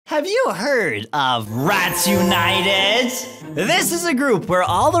Have you heard of Rats United? This is a group where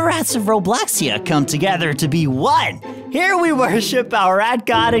all the rats of Robloxia come together to be one. Here we worship our rat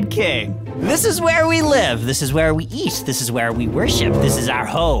god and king. This is where we live. This is where we eat. This is where we worship. This is our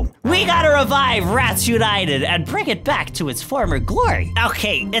home. We gotta revive Rats United and bring it back to its former glory.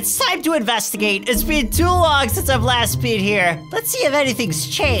 Okay, it's time to investigate. It's been too long since I've last been here. Let's see if anything's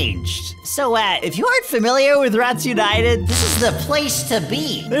changed. So, if you aren't familiar with Rats United, this is the place to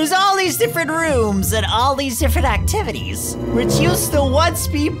be. There's all these different rooms and all these different activities, which used to once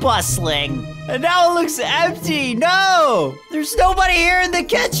be bustling. And now it looks empty. No! There's nobody here in the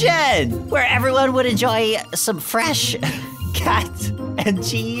kitchen, where everyone would enjoy some fresh cat and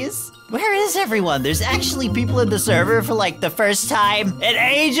cheese. Where is everyone? There's actually people in the server for like the first time in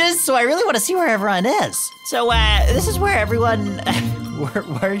ages, so I really want to see where everyone is. So, this is where everyone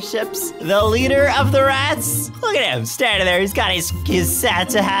worships the leader of the rats. Look at him standing there. He's got his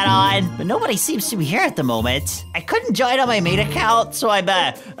Santa hat on, but nobody seems to be here at the moment. I couldn't join on my main account, so I'm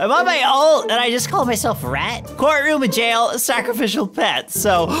on my ult, and I just call myself Rat. Courtroom, a jail, a sacrificial pet.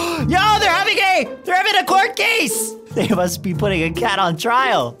 So, yo, they're having a court case. They must be putting a cat on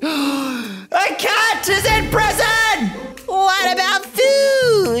trial. A cat is in prison. What about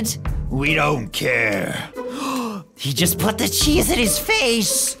food? We don't care. He just put the cheese in his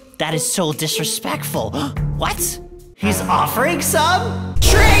face. That is so disrespectful. What? He's offering some?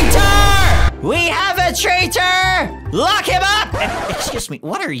 Traitor! We have a traitor! Lock him up! Excuse me,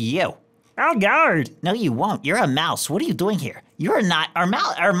 what are you? I'll guard. No, you won't. You're a mouse. What are you doing here? You're not.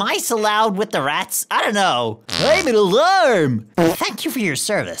 Are mice allowed with the rats? I don't know. I'm an alarm. Thank you for your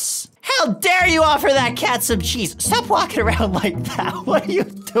service. How dare you offer that cat some cheese? Stop walking around like that. What are you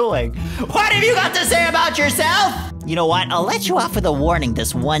doing? What have you got to say about yourself? You know what? I'll let you off with a warning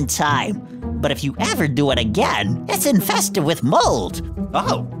this one time. But if you ever do it again, it's infested with mold.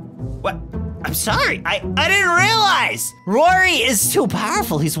 Oh, what? I'm sorry, I didn't realize. Rory is too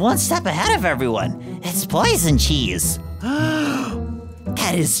powerful. He's one step ahead of everyone. It's poison cheese.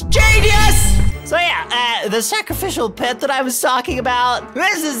 That is genius! So yeah, the sacrificial pit that I was talking about,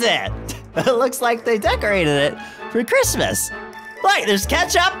 this is it. It looks like they decorated it for Christmas. Look, there's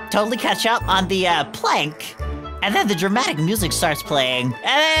ketchup, totally ketchup on the plank. And then the dramatic music starts playing.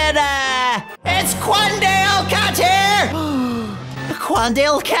 And then, it's Quandale Cat here! A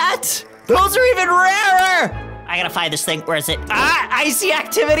Quandale Cat? Those are even rarer! I gotta find this thing. Where is it? Icy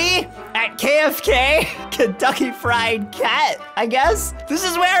activity at KFK. Kentucky Fried Cat, I guess. This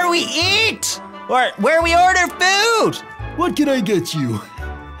is where we eat, or where we order food. What can I get you?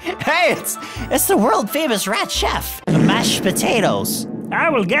 Hey, it's the world famous rat chef. Mashed potatoes. I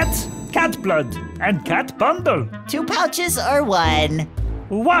will get cat blood and cat bundle. 2 pouches or 1?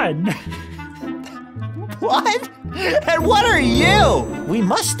 1. What? And what are you? We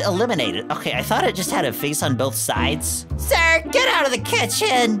must eliminate it. Okay, I thought it just had a face on both sides. Sir, get out of the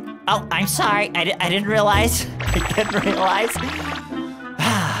kitchen. Oh, I'm sorry. I didn't realize. I didn't realize.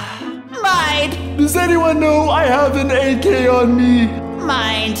 Mind. Does anyone know I have an AK on me?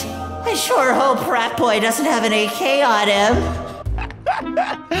 Mind. I sure hope Rat Boy doesn't have an AK on him.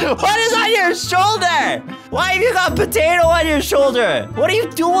 What is on your shoulder? Why have you got potato on your shoulder? What are you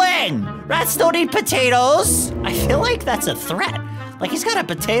doing? Rats don't eat potatoes. I feel like that's a threat. Like he's got a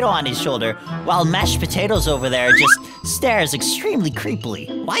potato on his shoulder while mashed potatoes over there just stares extremely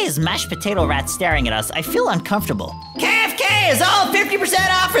creepily. Why is mashed potato rat staring at us? I feel uncomfortable. KFK is all 50%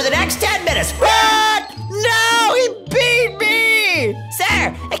 off for the next 10 minutes. What? No, he beat me.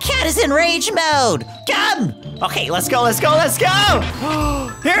 Sir, a cat is in rage mode. Come. Okay, let's go, let's go, let's go!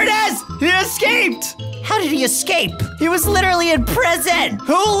 Here it is! He escaped! How did he escape? He was literally in prison!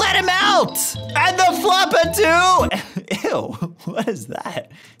 Who let him out? And the floppa too! Ew, what is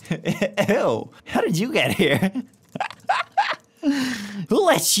that? Ew, how did you get here? Who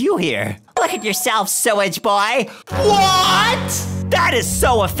let you here? Look at yourself, sewage boy! What? That is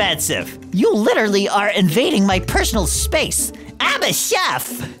so offensive! You literally are invading my personal space! I'm a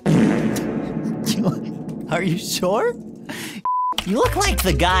chef! Are you sure? You look like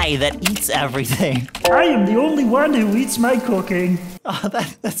the guy that eats everything. I am the only one who eats my cooking. Oh,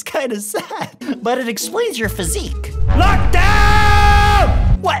 that's kind of sad. But it explains your physique.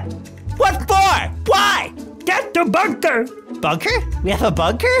 Lockdown! What? What for? Why? Get the bunker! Bunker? We have a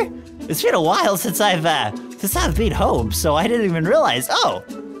bunker? It's been a while since I've been home, so I didn't even realize. Oh,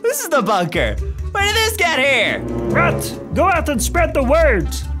 this is the bunker. Where did this get here? Rat, go out and spread the word.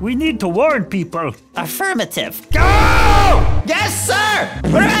 We need to warn people. Affirmative. Go! Yes, sir!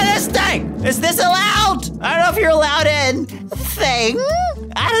 What about this thing? Is this allowed? I don't know if you're allowed in. Thing?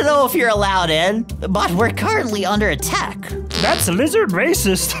 I don't know if you're allowed in, but we're currently under attack. That's lizard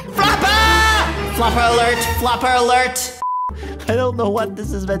racist. Flopper! Flopper alert, flopper alert. I don't know what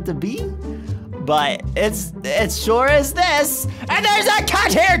this is meant to be, but it sure is this. And there's a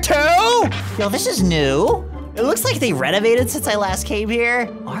cat here too! Yo, this is new. It looks like they renovated since I last came here.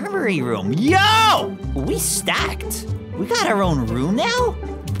 Armory room, yo! We stacked. We got our own room now?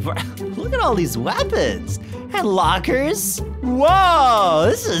 Look at all these weapons. And lockers. Whoa,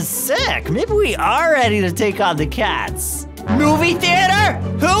 this is sick. Maybe we are ready to take on the cats. Movie theater?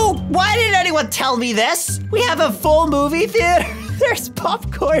 Who? Why didn't anyone tell me this? We have a full movie theater? There's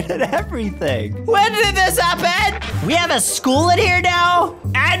popcorn and everything. When did this happen? We have a school in here now,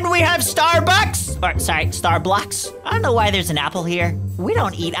 and we have Starbucks. Or, sorry, Starblocks. I don't know why there's an apple here. We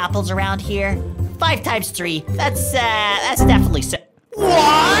don't eat apples around here. 5 times 3, that's definitely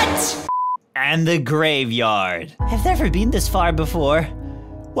What? And the graveyard. I've never been this far before.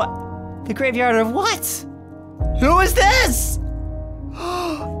 What? The graveyard of what? Who is this?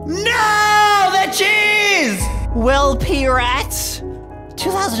 No, the cheese! Will P. Rat,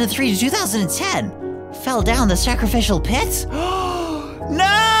 2003 to 2010, fell down the sacrificial pit?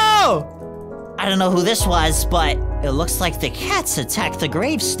 No! I don't know who this was, but it looks like the cats attacked the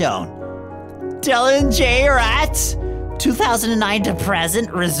gravestone. Dylan J. Rat, 2009 to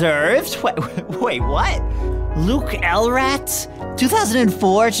present, reserved. Wait, what? Luke L. Rat,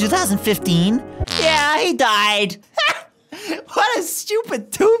 2004 to 2015. Yeah, he died. What a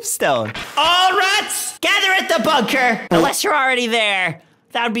stupid tombstone. All rats, gather at the bunker. Unless you're already there.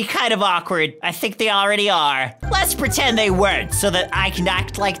 That would be kind of awkward. I think they already are. Let's pretend they weren't so that I can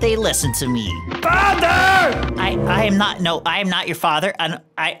act like they listen to me. Father! I am not your father.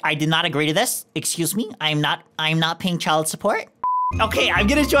 I did not agree to this. Excuse me, I am not paying child support. Okay, I'm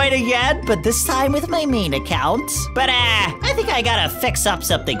gonna join again, but this time with my main account. But I think I gotta fix up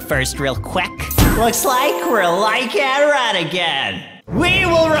something first real quick. Looks like we're like and rat again. We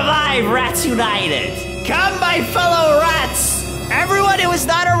will revive Rats United. Come, my fellow rats. Everyone who is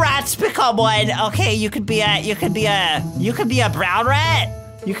not a rat, become one. Okay, you could be a brown rat.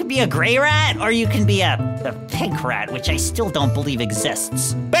 You could be a gray rat, or you can be a pink rat, which I still don't believe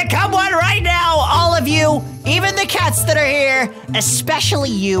exists. Become one right now, all of you, even the cats that are here,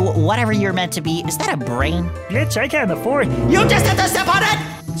 especially you, whatever you're meant to be. Is that a brain? Bitch, I can't afford. You just have to step on it!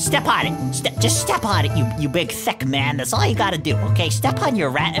 Step on it. Just step on it, you big thick man. That's all you gotta do, okay? Step on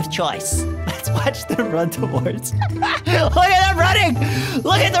your rat of choice. Let's watch them run towards. Look at them running!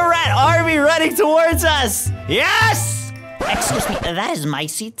 Look at the rat army running towards us! Yes! Excuse me, that is my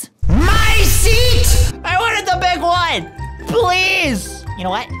seat? My seat! I wanted the big one! Please! You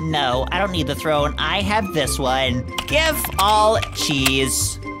know what? No, I don't need the throne. I have this one. Give all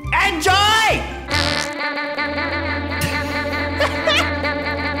cheese. Enjoy!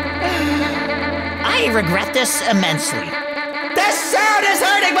 I regret this immensely. This sound is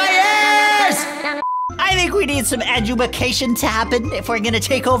hurting my ears! I think we need some education to happen if we're gonna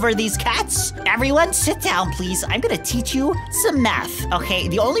take over these cats. Everyone sit down, please. I'm gonna teach you some math, okay?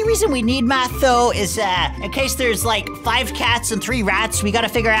 The only reason we need math, though, is in case there's like 5 cats and 3 rats, we gotta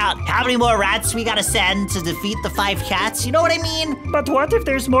figure out how many more rats we gotta send to defeat the 5 cats. You know what I mean? But what if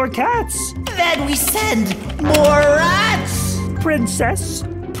there's more cats? Then we send more rats! Princess?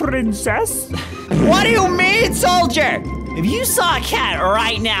 Princess? What do you mean, soldier? If you saw a cat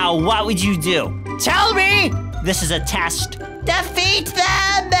right now, what would you do? Tell me! This is a test. Defeat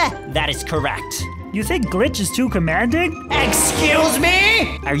them! That is correct. You think Glitch is too commanding? Excuse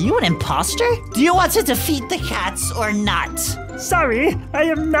me? Are you an imposter? Do you want to defeat the cats or not? Sorry, I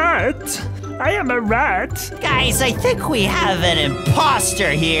am not. I am a rat. Guys, I think we have an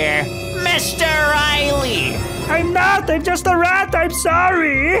imposter here. Mr. Riley! I'm not, I'm just a rat, I'm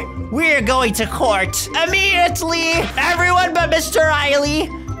sorry. We're going to court immediately. Everyone but Mr. Riley,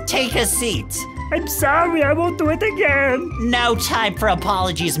 take a seat. I'm sorry, I won't do it again. No time for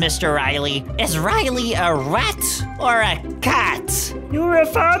apologies, Mr. Riley. Is Riley a rat or a cat? You're a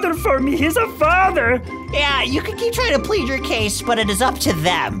father for me, he's a father. Yeah, you can keep trying to plead your case, but it is up to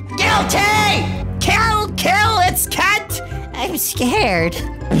them. Guilty! Kill, it's cat! I'm scared.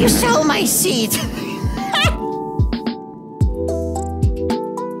 You stole my seat.